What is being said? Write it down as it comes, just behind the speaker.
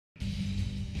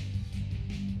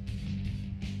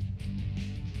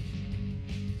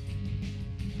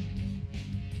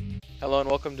Hello and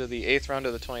welcome to the 8th round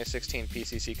of the 2016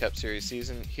 PCC Cup Series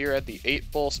season here at the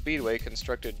Eight Bowl Speedway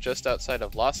constructed just outside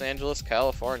of Los Angeles,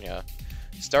 California.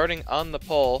 Starting on the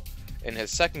pole in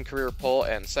his second career pole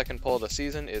and second pole of the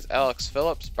season is Alex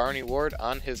Phillips, Barney Ward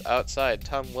on his outside,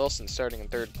 Tom Wilson starting in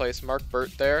third place, Mark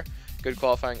Burt there, good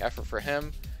qualifying effort for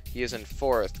him. He is in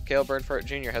fourth. Cale Bernhardt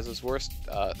Jr. has his worst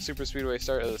Superspeedway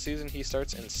start of the season. He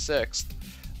starts in sixth.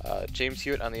 James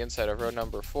Hewitt on the inside of row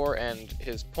number 4, and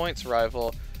his points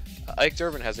rival Ike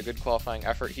Durbin has a good qualifying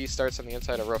effort. He starts on the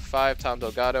inside of row 5. Tom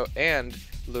Delgado and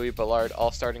Louis Ballard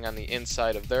all starting on the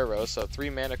inside of their row, so 3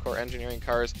 Manticore Engineering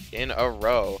cars in a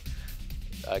row.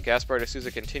 Gaspar de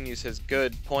Souza continues his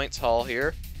good points haul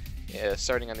here,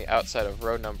 starting on the outside of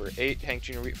row number 8. Hank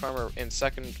Jr. Wheat Farmer in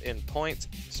second in points,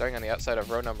 starting on the outside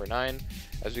of row number 9.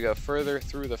 As we go further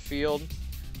through the field,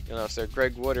 you'll notice there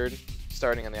Greg Woodard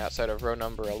starting on the outside of row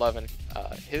number 11.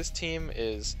 His team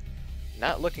is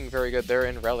not looking very good. They're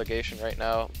in relegation right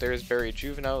now. There's Barry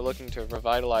Juvenile looking to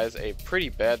revitalize a pretty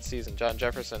bad season. John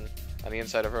Jefferson on the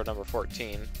inside of row number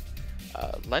 14.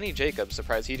 Lenny Jacobs,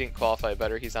 surprised he didn't qualify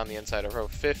better. He's on the inside of row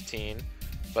 15.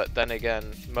 But then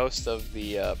again, most of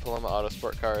the Paloma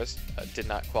Autosport cars did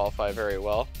not qualify very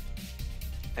well.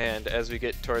 And as we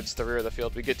get towards the rear of the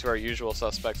field, we get to our usual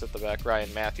suspects at the back.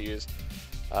 Ryan Matthews,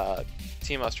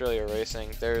 Team Australia Racing.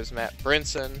 There's Matt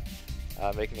Brinson,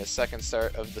 making his second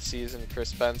start of the season.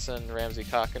 Chris Benson, Ramsey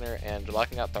Cockiner, and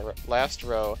locking out the last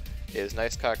row is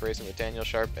Nice Cock Racing with Daniel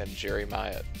Sharp and Jerry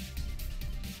Myatt.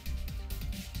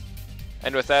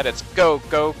 And with that, it's go,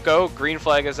 go, go. Green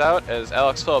flag is out as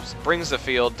Alex Phillips brings the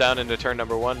field down into turn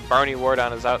number 1. Barney Ward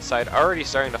on his outside, already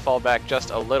starting to fall back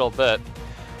just a little bit.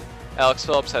 Alex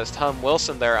Phillips has Tom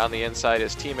Wilson there on the inside,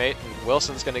 his teammate, and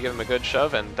Wilson's going to give him a good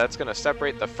shove, and that's going to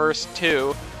separate the first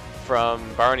 2 from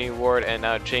Barney Ward, and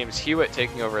now James Hewitt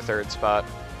taking over third spot.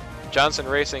 Johnson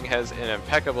Racing has an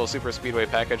impeccable Superspeedway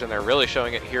package, and they're really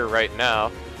showing it here right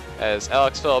now, as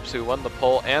Alex Phillips, who won the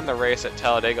pole and the race at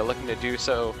Talladega, looking to do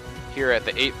so here at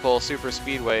the 8 Bowl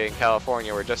Superspeedway in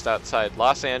California. We're just outside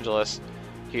Los Angeles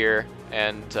here,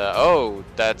 and oh,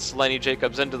 that's Lenny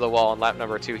Jacobs into the wall on lap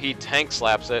number 2. He tank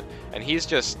slaps it, and he's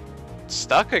just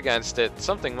stuck against it.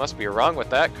 Something must be wrong with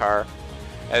that car,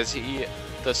 as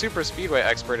the Super Speedway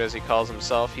expert, as he calls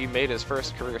himself, he made his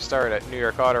first career start at New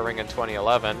York Auto Ring in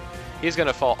 2011. He's going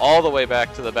to fall all the way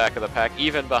back to the back of the pack,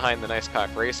 even behind the Nice Cock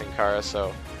Racing cars,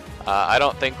 so I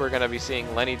don't think we're going to be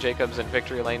seeing Lenny Jacobs in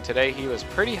victory lane today. He was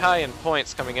pretty high in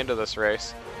points coming into this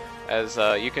race. As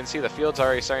you can see, the field's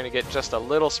already starting to get just a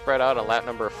little spread out on lap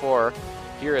number 4.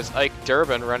 Here is Ike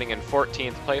Durbin running in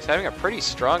 14th place, having a pretty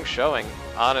strong showing,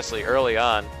 honestly, early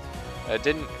on.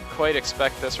 Didn't quite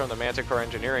expect this from the Manticore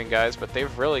Engineering guys, but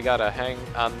they've really got a hang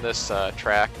on this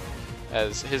track,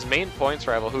 as his main points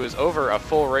rival, who is over a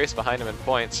full race behind him in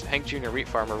points, Hank Jr. Wheat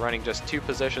Farmer, running just 2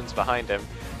 positions behind him,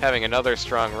 having another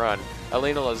strong run.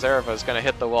 Alina Lazareva is going to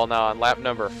hit the wall now on lap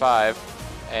number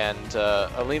 5, and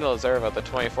Alina Lazareva, the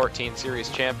 2014 series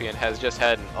champion, has just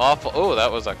had an awful, oh,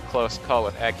 that was a close call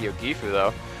with Akio Gifu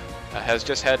though, has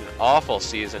just had an awful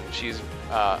season. She's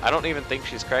I don't even think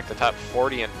she's cracked the top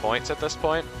 40 in points at this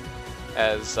point,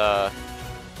 as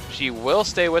she will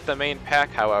stay with the main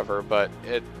pack, however, but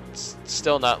it's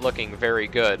still not looking very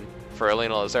good for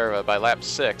Alina Lazareva. By lap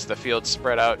 6, the field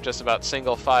spread out just about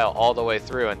single file all the way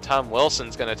through, and Tom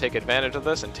Wilson's going to take advantage of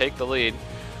this and take the lead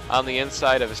on the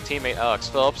inside of his teammate Alex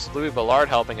Phillips. Louis Ballard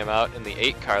helping him out in the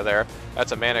 8 car there.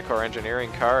 That's a Manticore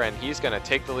Engineering car, and he's going to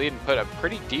take the lead and put a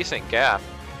pretty decent gap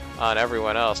on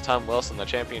everyone else. Tom Wilson, the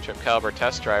championship caliber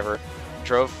test driver,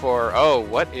 drove for, oh,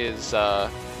 what is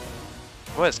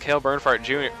Cale Bernhardt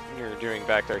Jr. doing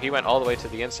back there? He went all the way to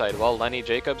the inside while Lenny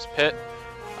Jacobs pit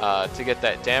to get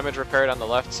that damage repaired on the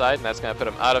left side, and that's going to put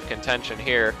him out of contention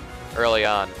here early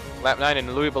on. Lap 9,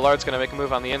 and Louis Ballard's going to make a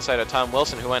move on the inside of Tom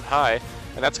Wilson, who went high,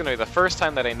 and that's going to be the first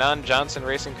time that a non-Johnson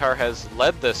Racing car has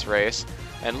led this race.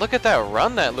 And look at that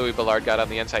run that Louis Ballard got on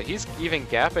the inside. He's even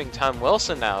gapping Tom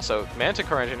Wilson now, so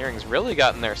Manticore Engineering's really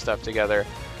gotten their stuff together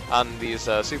on these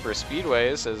super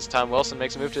speedways. As Tom Wilson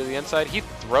makes a move to the inside, he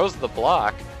throws the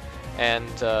block, and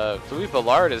Louis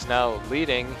Ballard is now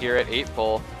leading here at 8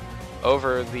 Bowl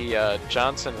over the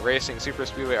Johnson Racing Super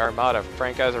Speedway Armada.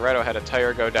 Frank Azaretto had a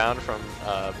tire go down from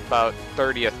about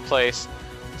 30th place,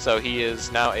 so he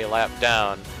is now a lap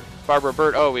down. Barbara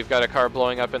Burt, oh, we've got a car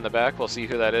blowing up in the back. We'll see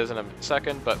who that is in a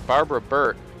second, but Barbara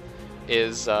Burt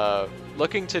is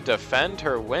looking to defend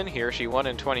her win here. She won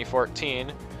in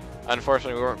 2014.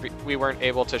 Unfortunately, we weren't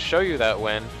able to show you that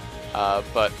win,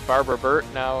 but Barbara Burt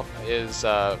now is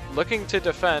looking to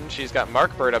defend. She's got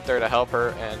Mark Burt up there to help her,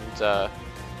 and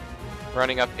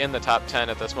running up in the top 10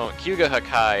 at this moment. Kyuga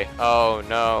Hakai, oh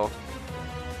no.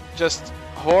 just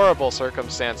horrible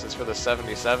circumstances for the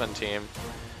 77 team.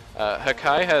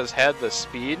 Hakai has had the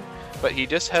speed, but he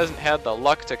just hasn't had the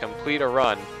luck to complete a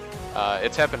run.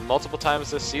 It's happened multiple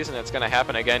times this season. It's going to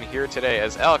happen again here today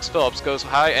as Alex Phillips goes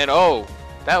high, and oh,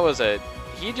 that was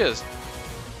he just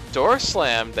door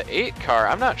slammed the 8 car.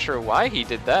 I'm not sure why he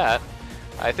did that.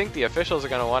 I think the officials are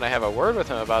going to want to have a word with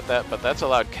him about that, but that's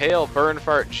allowed Cale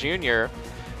Bernfart Jr.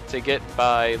 to get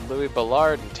by Louis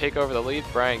Ballard and take over the lead.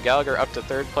 Brian Gallagher up to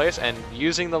 3rd place, and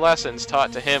using the lessons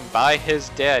taught to him by his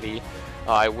daddy.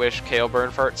 I wish Cale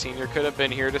Bernfart Sr. could have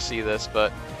been here to see this,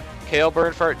 but Cale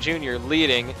Bernfart Jr.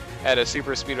 leading at a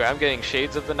super speedway. I'm getting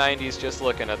shades of the 90s just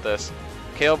looking at this.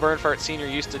 Cale Bernfart Sr.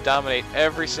 used to dominate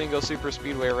every single super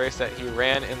speedway race that he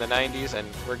ran in the 90s, and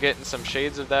we're getting some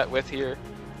shades of that with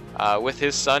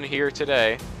his son here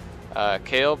today.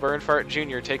 Cale Bernfart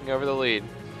Jr. taking over the lead.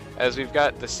 As we've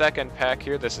got the 2nd pack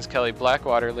here, this is Kelly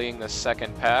Blackwater leading the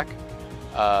 2nd pack.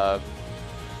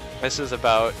 This is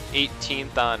about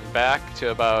 18th on back to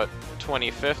about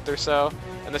 25th or so.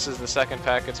 And this is the 2nd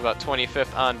pack. It's about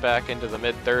 25th on back into the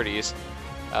mid-30s.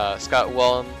 Scott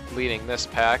Wellen leading this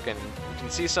pack, and you can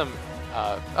see some...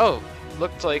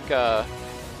 looked like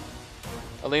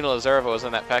Alina Lazarova was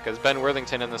in that pack as Ben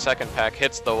Worthington in the 2nd pack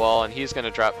hits the wall, and he's going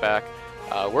to drop back.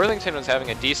 Worthington was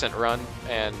having a decent run,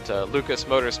 and Lucas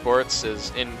Motorsports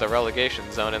is in the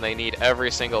relegation zone, and they need every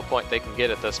single point they can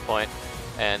get at this point.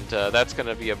 And that's going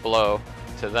to be a blow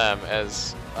to them,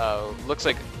 as looks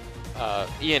like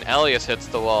Ian Elias hits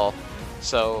the wall.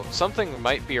 So something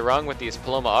might be wrong with these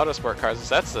Paloma Autosport cars.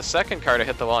 That's the 2nd car to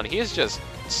hit the wall, and he's just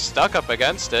stuck up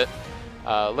against it.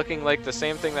 Looking like the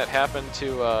same thing that happened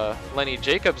to Lenny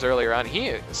Jacobs earlier on. He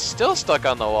is still stuck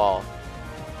on the wall.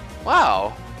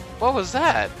 Wow, what was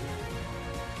that?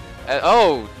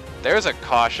 Oh, there's a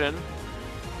caution.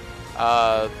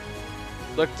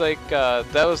 Looked like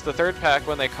that was the 3rd pack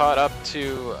when they caught up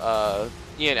to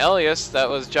Ian Elias. That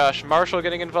was Josh Marshall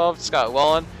getting involved, Scott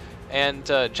Wellen, and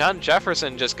John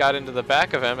Jefferson just got into the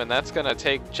back of him, and that's going to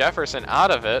take Jefferson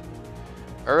out of it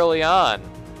early on.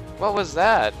 What was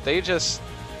that? They just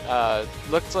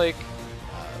looked like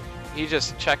he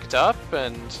just checked up,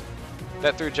 and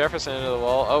that threw Jefferson into the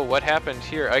wall. Oh, what happened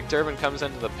here? Ike Durbin comes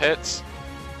into the pits,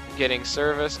 getting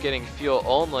service, getting fuel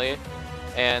only.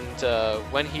 And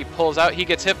when he pulls out, he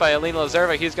gets hit by Alina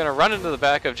Lazarova. He's going to run into the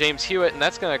back of James Hewitt, and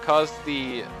that's going to cause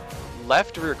the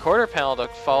left rear quarter panel to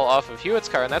fall off of Hewitt's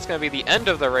car, and that's going to be the end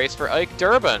of the race for Ike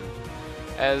Durbin,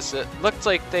 as it looked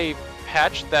like they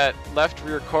patched that left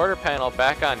rear quarter panel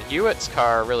back on Hewitt's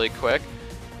car really quick.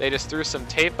 They just threw some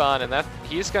tape on, and that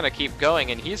he's going to keep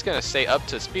going, and he's going to stay up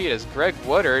to speed as Greg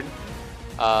Woodard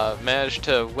managed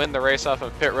to win the race off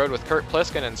of pit road with Kurt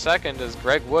Pliskin in 2nd, as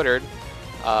Greg Woodard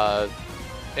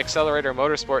Accelerator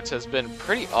Motorsports has been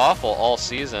pretty awful all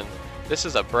season. This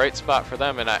is a bright spot for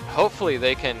them, and hopefully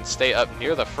they can stay up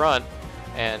near the front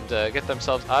and get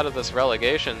themselves out of this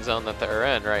relegation zone that they're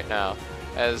in right now,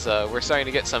 as we're starting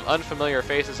to get some unfamiliar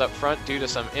faces up front due to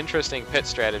some interesting pit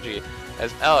strategy,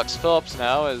 as Alex Phillips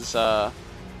now is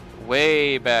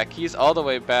way back. He's all the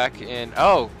way back in...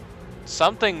 Oh,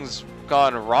 something's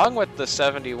gone wrong with the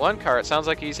 71 car. It sounds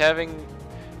like he's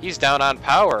down on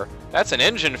power. That's an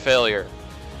engine failure,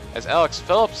 as Alex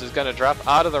Phillips is going to drop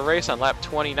out of the race on lap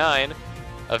 29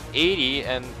 of 80,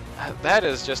 and that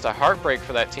is just a heartbreak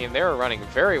for that team. They were running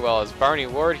very well, as Barney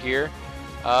Ward here.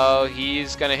 Oh,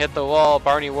 he's going to hit the wall.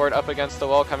 Barney Ward up against the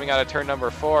wall coming out of turn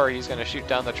number 4. He's going to shoot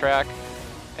down the track,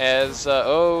 as,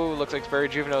 looks like Barry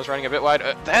Juvenile is running a bit wide.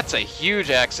 That's a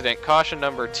huge accident. Caution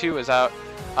number 2 is out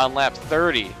on lap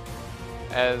 30,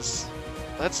 as,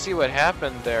 let's see what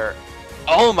happened there.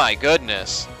 Oh my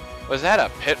goodness. Was that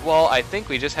a pit wall? I think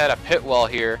we just had a pit wall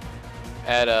here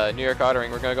at New York Auto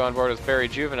Ring. We're going to go on board with Barry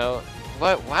Juvenile.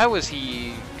 Why was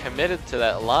he committed to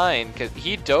that line? Because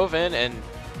he dove in and...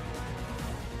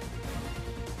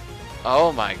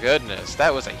 Oh my goodness.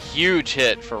 That was a huge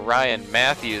hit for Ryan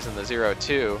Matthews in the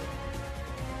 0-2.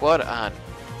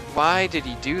 Why did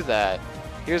he do that?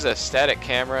 Here's a static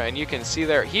camera, and you can see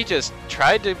there, he just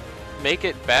tried to make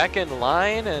it back in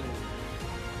line, and...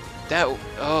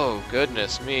 oh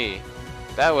goodness me.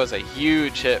 That was a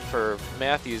huge hit for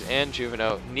Matthews and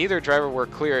Juvenile. Neither driver were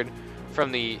cleared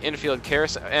from the infield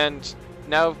carousel, and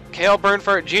now Cale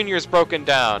Bernfart Jr. is broken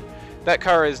down. That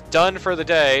car is done for the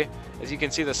day, as you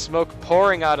can see the smoke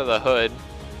pouring out of the hood.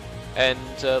 And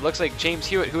looks like James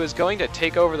Hewitt, who is going to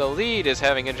take over the lead, is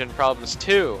having engine problems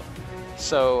too.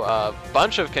 So a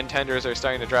bunch of contenders are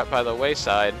starting to drop by the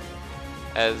wayside,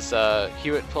 as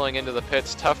Hewitt pulling into the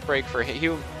pits. Tough break for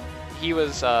him. He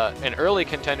was an early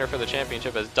contender for the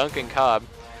championship, as Duncan Cobb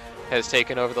has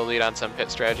taken over the lead on some pit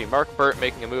strategy. Mark Burt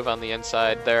making a move on the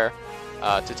inside there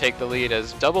to take the lead,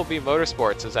 as Double B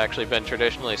Motorsports has actually been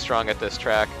traditionally strong at this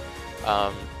track.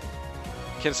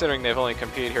 Considering they've only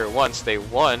competed here once, they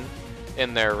won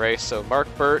in their race. So Mark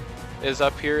Burt is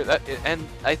up here, and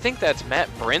I think that's Matt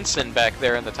Brinson back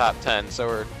there in the top 10.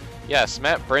 So yes,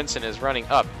 Matt Brinson is running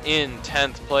up in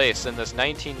 10th place in this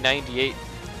 1998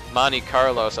 Monte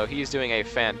Carlo, so he's doing a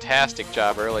fantastic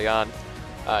job early on.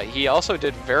 He also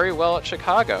did very well at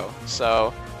Chicago,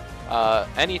 so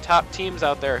any top teams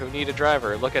out there who need a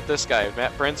driver, look at this guy,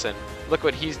 Matt Brinson. Look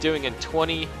what he's doing in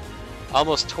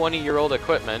almost 20-year-old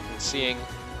equipment, and seeing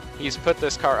he's put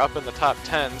this car up in the top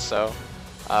 10, so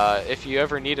if you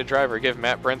ever need a driver, give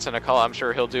Matt Brinson a call. I'm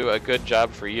sure he'll do a good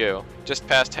job for you. Just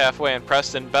past halfway, and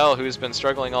Preston Bell, who's been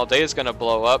struggling all day, is going to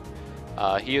blow up.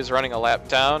 He is running a lap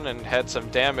down and had some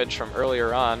damage from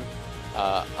earlier on.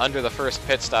 Under the first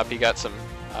pit stop, he got some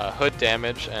hood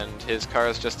damage, and his car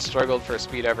has just struggled for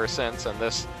speed ever since. And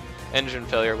this engine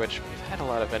failure, which we've had a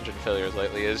lot of engine failures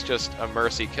lately, is just a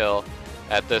mercy kill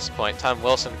at this point. Tom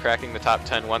Wilson cracking the top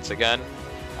 10 once again.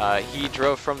 He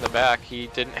drove from the back. He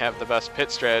didn't have the best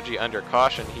pit strategy under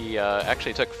caution. He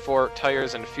actually took 4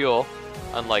 tires and fuel,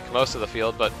 unlike most of the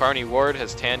field, but Barney Ward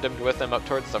has tandemed with him up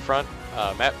towards the front.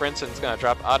 Matt Brinson's going to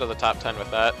drop out of the top 10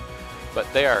 with that,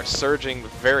 but they are surging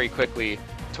very quickly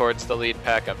towards the lead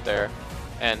pack up there.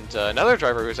 And another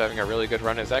driver who's having a really good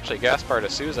run is actually Gaspar de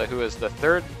Souza, who is the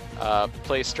 3rd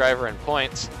place driver in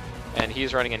points, and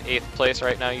he's running in 8th place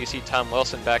right now. You see Tom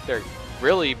Wilson back there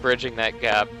really bridging that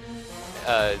gap.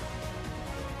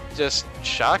 Just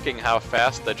shocking how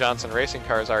fast the Johnson Racing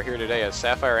cars are here today, as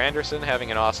Sapphire Anderson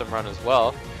having an awesome run as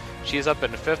well. She's up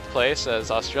in 5th place,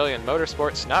 as Australian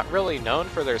Motorsports, not really known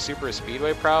for their super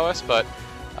speedway prowess, but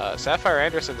Sapphire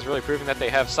Anderson is really proving that they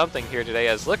have something here today,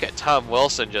 as look at Tom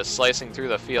Wilson just slicing through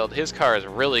the field. His car has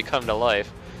really come to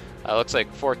life. Looks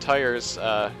like 4 tires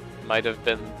might have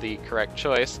been the correct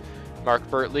choice. Mark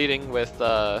Burt leading with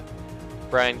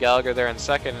Brian Gallagher there in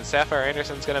 2nd, and Sapphire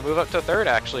Anderson's going to move up to 3rd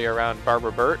actually around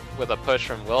Barbara Burt with a push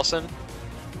from Wilson,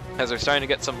 as they're starting to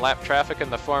get some lap traffic in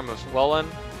the form of Swollen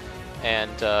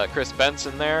and Chris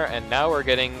Benson there. And now we're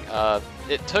getting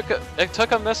it took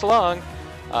them this long,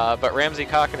 but Ramsey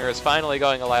Cockiner is finally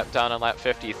going a lap down on lap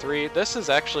 53. This is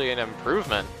actually an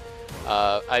improvement.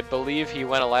 I believe he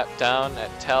went a lap down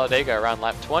at Talladega around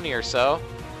lap 20 or so.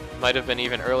 Might have been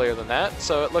even earlier than that.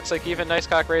 So it looks like even Nice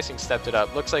Cock Racing stepped it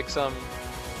up. Looks like some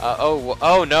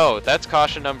oh no, that's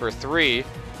caution number 3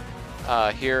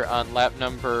 here on lap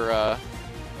number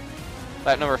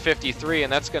 53,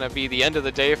 and that's going to be the end of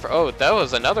the day for. Oh, that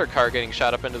was another car getting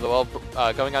shot up into the wall,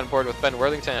 going on board with Ben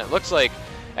Worthington. It looks like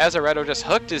Azaretto just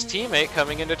hooked his teammate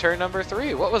coming into turn number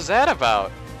 3. What was that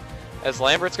about? As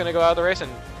Lambert's going to go out of the race,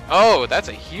 and oh, that's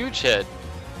a huge hit.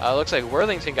 Looks like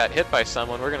Worthington got hit by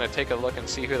someone. We're going to take a look and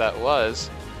see who that was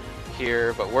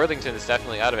here, but Worthington is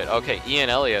definitely out of it. Okay,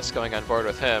 Ian Elias going on board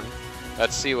with him.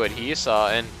 Let's see what he saw,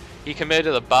 and he committed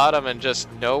to the bottom and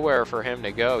just nowhere for him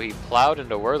to go. He plowed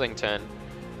into Worthington,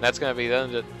 and that's going to be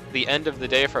the end of the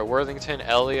day for Worthington,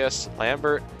 Elias,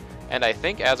 Lambert, and I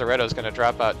think Azaretto's going to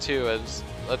drop out too. As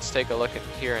let's take a look at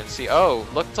here and see. Oh,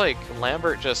 looked like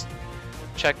Lambert just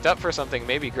checked up for something.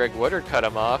 Maybe Greg Woodard cut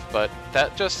him off, but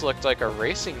that just looked like a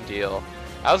racing deal.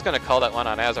 I was going to call that one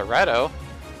on Azaretto,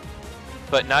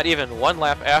 but not even 1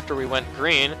 lap after we went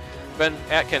green, Ben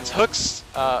Atkins hooks.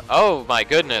 Oh my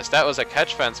goodness, that was a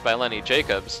catch fence by Lenny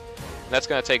Jacobs. And that's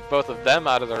going to take both of them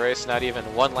out of the race, not even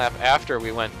 1 lap after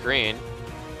we went green.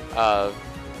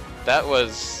 That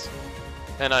was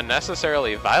an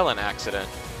unnecessarily violent accident,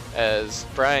 as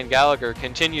Brian Gallagher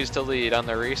continues to lead on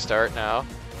the restart now.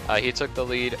 He took the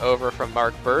lead over from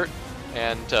Mark Burt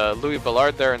and Louis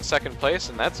Ballard there in 2nd place,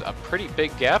 and that's a pretty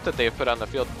big gap that they've put on the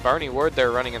field. Barney Ward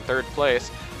there running in 3rd place,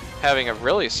 having a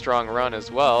really strong run as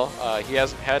well. He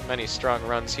hasn't had many strong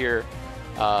runs here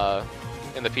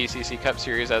in the PCC Cup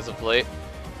Series as of late,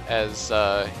 as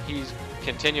he's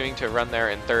continuing to run there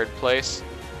in 3rd place.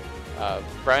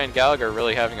 Brian Gallagher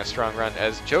really having a strong run,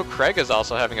 as Joe Craig is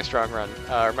also having a strong run.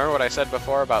 Remember what I said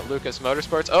before about Lucas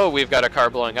Motorsports? Oh, we've got a car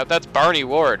blowing up. That's Barney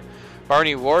Ward.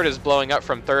 Barney Ward is blowing up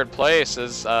from 3rd place,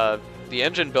 as the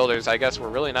engine builders, I guess, were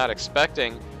really not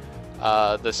expecting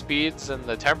the speeds and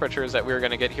the temperatures that we were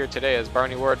going to get here today, as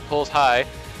Barney Ward pulls high.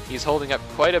 He's holding up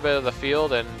quite a bit of the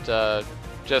field, and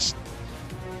just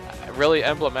really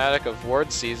emblematic of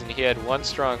Ward's season. He had 1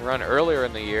 strong run earlier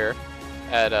in the year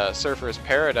at Surfer's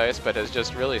Paradise, but has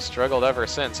just really struggled ever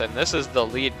since. And this is the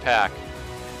lead pack.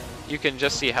 You can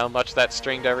just see how much that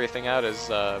stringed everything out, as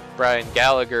Brian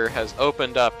Gallagher has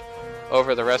opened up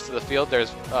over the rest of the field.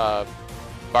 There's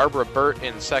Barbara Burt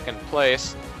in 2nd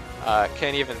place,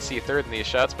 Can't even see third in these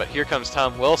shots, but here comes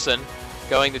Tom Wilson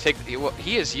going to take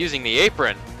he is using the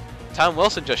apron. Tom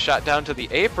Wilson just shot down to the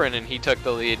apron and he took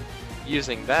the lead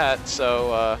using that,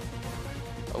 so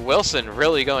Wilson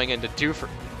really going into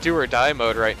do or die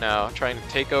mode right now, trying to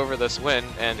take over this win,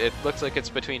 and it looks like it's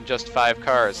between just 5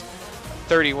 cars.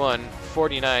 31,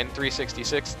 49,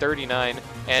 366, 39,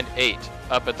 and 8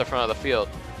 up at the front of the field.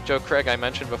 Joe Craig, I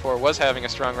mentioned before, was having a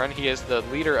strong run. He is the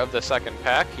leader of the second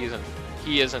pack. He is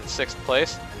in 6th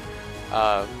place.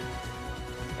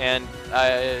 And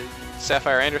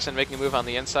Sapphire Anderson making a move on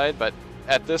the inside, but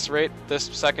at this rate, this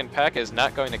second pack is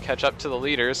not going to catch up to the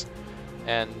leaders.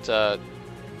 And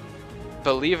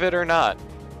believe it or not,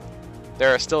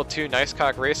 there are still 2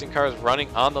 Nicecock racing cars running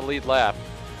on the lead lap.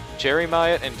 Jerry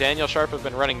Myatt and Daniel Sharp have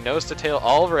been running nose to tail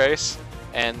all race,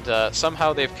 and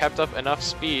somehow they've kept up enough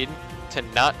speed to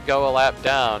not go a lap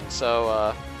down.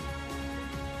 So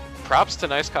props to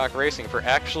Nicecock Racing for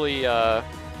actually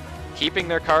keeping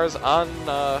their cars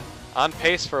on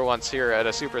pace for once here at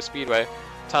a super speedway.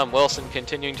 Tom Wilson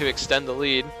continuing to extend the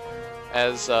lead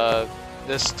as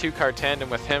this 2-car tandem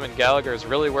with him and Gallagher is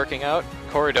really working out.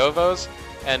 Corridovos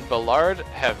and Ballard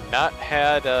have not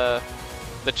had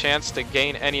the chance to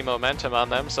gain any momentum on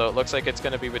them, so it looks like it's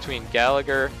going to be between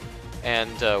Gallagher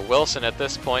and Wilson at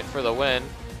this point for the win,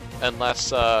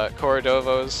 unless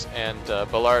Corridovos and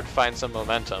Ballard find some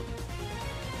momentum.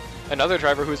 Another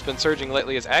driver who's been surging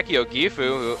lately is Akio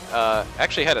Gifu, who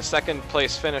actually had a 2nd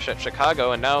place finish at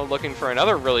Chicago and now looking for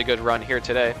another really good run here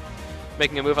today.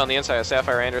 Making a move on the inside of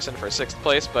Sapphire Anderson for 6th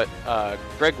place, but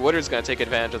Greg Woodard's going to take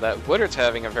advantage of that. Woodard's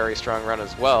having a very strong run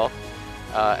as well.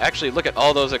 Actually, look at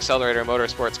all those Accelerator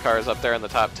Motorsports cars up there in the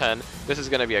top 10. This is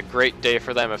going to be a great day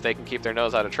for them if they can keep their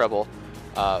nose out of trouble.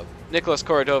 Nicholas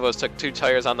Corridovos took 2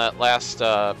 tires on that last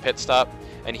pit stop,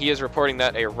 and he is reporting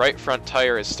that a right front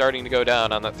tire is starting to go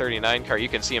down on that 39 car. You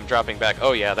can see him dropping back.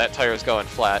 Oh yeah, that tire is going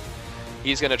flat.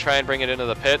 He's going to try and bring it into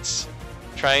the pits,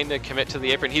 trying to commit to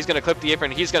the apron. He's going to clip the apron.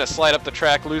 He's going to slide up the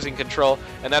track, losing control,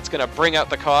 and that's going to bring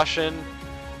out the caution.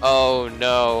 Oh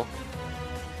no.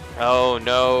 Oh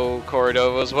no,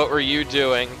 Corridovos, what were you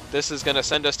doing? This is going to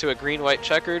send us to a green-white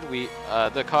checkered.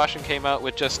 The caution came out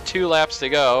with just 2 laps to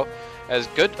go, as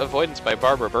good avoidance by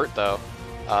Barbara Burt though.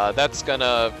 That's going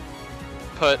to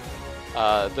put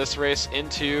this race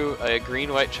into a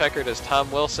green-white checkered as Tom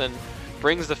Wilson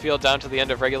brings the field down to the end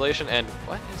of regulation. And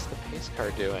what is the pace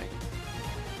car doing?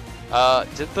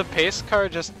 Did the pace car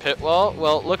just pit wall?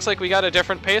 Well, it looks like we got a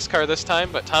different pace car this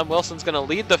time, but Tom Wilson's going to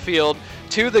lead the field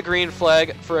to the green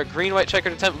flag for a green-white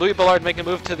checkered attempt. Louis Ballard making a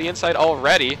move to the inside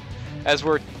already as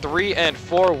we're 3 and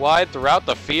 4 wide throughout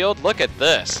the field. Look at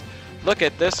this. Look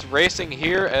at this racing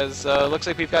here as looks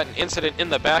like we've got an incident in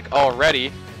the back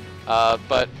already.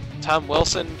 But Tom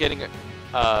Wilson getting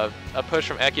a push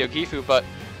from Akio Gifu, but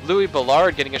Louis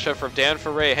Ballard getting a shove from Dan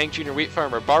Ferre, Hank Jr. Wheat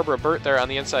Farmer, Barbara Burt there on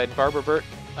the inside. Barbara Burt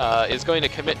is going to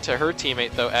commit to her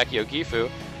teammate, though, Akio Gifu,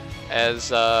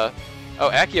 as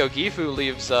Akio Gifu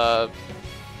leaves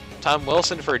Tom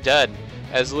Wilson for dead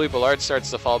as Louis Ballard starts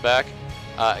to fall back.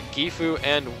 Gifu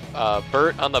and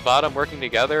Burt on the bottom working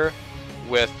together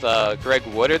with Greg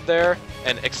Woodard there,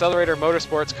 and Accelerator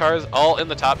Motorsports cars all in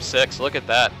the top 6. Look at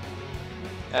that.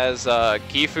 As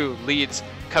Gifu leads,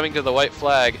 coming to the white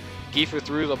flag. Gifu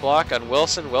through the block on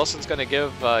Wilson. Wilson's going to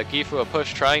give Gifu a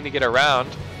push, trying to get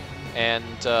around.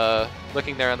 And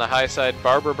looking there on the high side,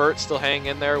 Barbara Burt still hanging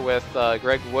in there with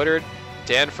Greg Woodard.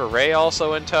 Dan Ferre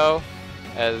also in tow.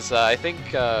 As I think,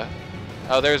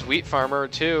 there's Wheat Farmer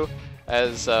too,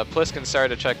 as Pliskin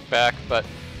started to check back. But,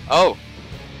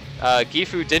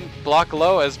 Gifu didn't block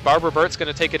low as Barbara Burt's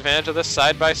going to take advantage of this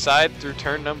side by side through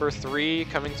turn number 3,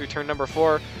 coming through turn number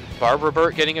 4. Barbara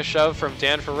Burt getting a shove from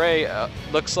Dan Ferre.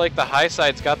 Looks like the high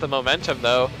side's got the momentum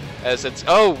though, as it's,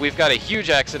 we've got a huge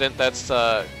accident. That's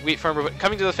Wheat Farmer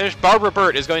coming to the finish. Barbara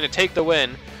Burt is going to take the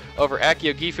win over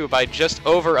Akio Gifu by just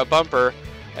over a bumper,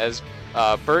 as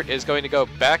Burt is going to go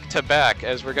back to back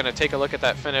as we're going to take a look at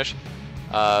that finish.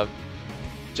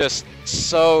 Just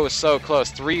so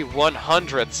close,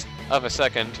 3/100ths of a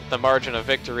second, the margin of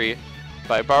victory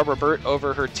by Barbara Burt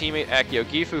over her teammate Akio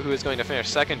Gifu, who is going to finish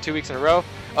second 2 weeks in a row.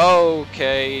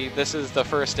 Okay, this is the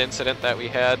first incident that we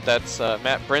had. That's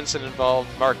Matt Brinson involved,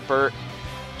 Mark Burt,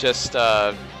 just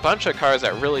a bunch of cars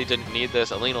that really didn't need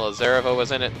this. Alina Lazareva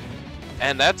was in it,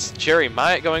 and that's Jerry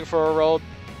Myatt going for a roll.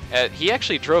 He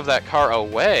actually drove that car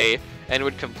away and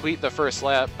would complete the first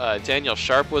lap. Daniel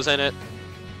Sharp was in it,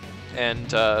 and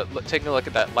taking a look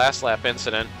at that last lap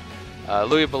incident,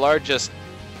 Louis Ballard just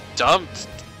dumped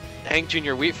Hank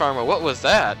Jr. Wheat Farmer. What was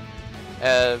that?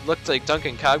 Looked like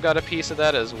Duncan Cobb got a piece of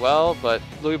that as well, but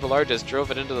Louis Ballard just drove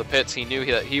it into the pits. He knew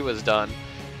that he was done.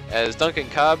 as Duncan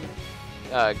Cobb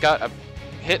got a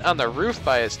hit on the roof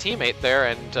by his teammate there,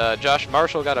 and Josh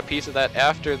Marshall got a piece of that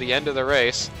after the end of the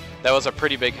race. That was a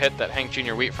pretty big hit that Hank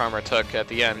Jr. Wheat Farmer took at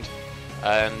the end,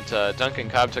 and Duncan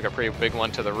Cobb took a pretty big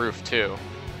one to the roof too.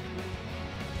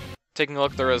 Taking a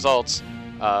look at the results,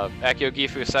 Akio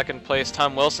Gifu 2nd place,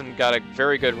 Tom Wilson got a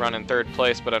very good run in 3rd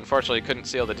place, but unfortunately couldn't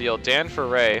seal the deal. Dan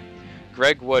Ferre,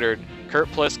 Greg Woodard, Kurt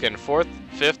Pliskin 4th,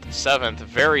 5th, 7th.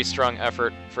 Very strong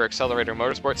effort for Accelerator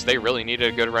Motorsports. They really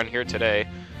needed a good run here today.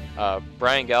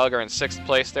 Brian Gallagher in 6th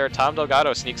place there. Tom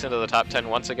Delgado sneaks into the top 10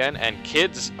 once again, and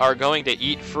kids are going to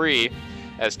eat free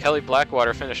as Kelly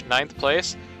Blackwater finished 9th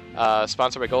place,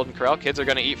 sponsored by Golden Corral. Kids are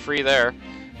going to eat free there.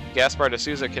 Gaspar de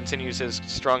Souza continues his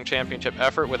strong championship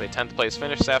effort with a 10th place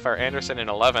finish. Sapphire Anderson in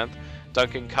 11th.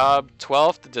 Duncan Cobb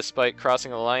 12th, despite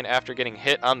crossing the line after getting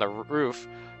hit on the roof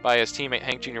by his teammate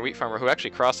Hank Jr. Wheat Farmer, who actually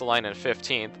crossed the line in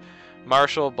 15th.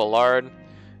 Marshall, Ballard,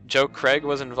 Joe Craig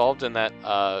was involved in that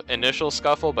initial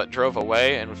scuffle, but drove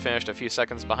away and finished a few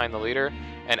seconds behind the leader.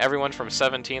 And everyone from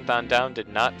 17th on down did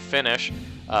not finish.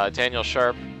 Daniel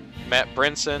Sharp, Matt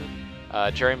Brinson,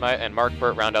 Jerry Myatt, and Mark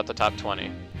Burt round out the top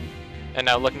 20. And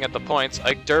now looking at the points,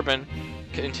 Ike Durbin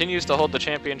continues to hold the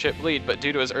championship lead, but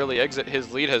due to his early exit,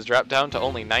 his lead has dropped down to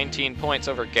only 19 points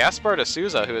over Gaspar de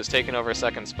Souza, who has taken over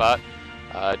 2nd spot.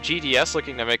 GDS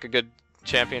looking to make a good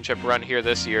championship run here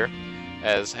this year,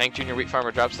 as Hank Jr. Wheat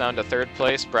Farmer drops down to 3rd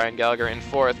place, Brian Gallagher in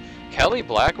 4th. Kelly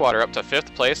Blackwater up to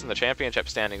 5th place in the championship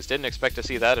standings. Didn't expect to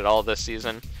see that at all this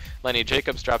season. Lenny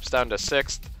Jacobs drops down to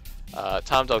 6th.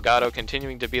 Tom Delgado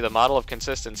continuing to be the model of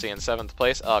consistency in 7th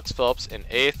place. Alex Phillips in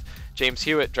 8th. James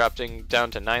Hewitt dropping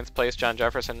down to 9th place. John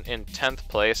Jefferson in 10th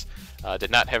place.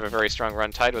 Did not have a very strong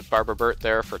run, tied with Barbara Burt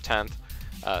there for 10th.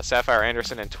 Sapphire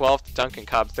Anderson in 12th. Duncan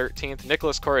Cobb 13th.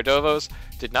 Nicholas Corridovos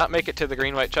did not make it to the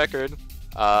green-white checkered.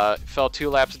 Fell 2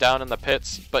 laps down in the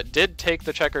pits, but did take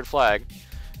the checkered flag.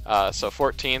 So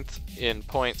 14th in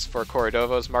points for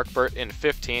Corridovos. Mark Burt in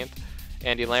 15th.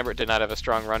 Andy Lambert did not have a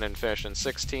strong run and finished in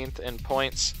 16th in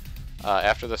points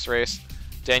after this race.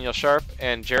 Daniel Sharp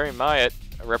and Jerry Myatt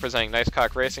representing Nice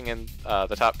Cock Racing in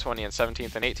the top 20 in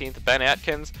 17th and 18th. Ben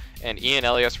Atkins and Ian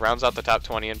Elias rounds out the top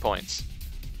 20 in points.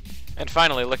 And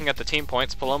finally, looking at the team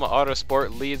points, Paloma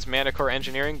Autosport leads Manticore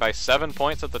Engineering by 7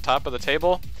 points at the top of the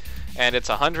table, and it's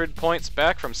 100 points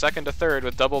back from 2nd to 3rd,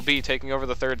 with Double B taking over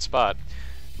the 3rd spot.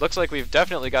 Looks like we've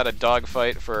definitely got a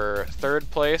dogfight for 3rd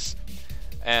place,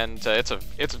 and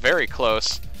it's very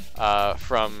close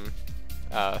from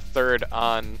 3rd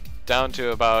on down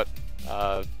to about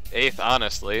 8th,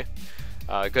 honestly.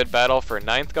 Good battle for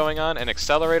 9th going on, and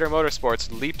Accelerator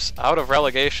Motorsports leaps out of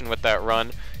relegation with that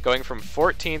run, going from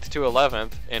 14th to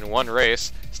 11th in one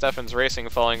race. Steffens Racing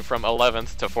falling from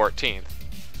 11th to 14th.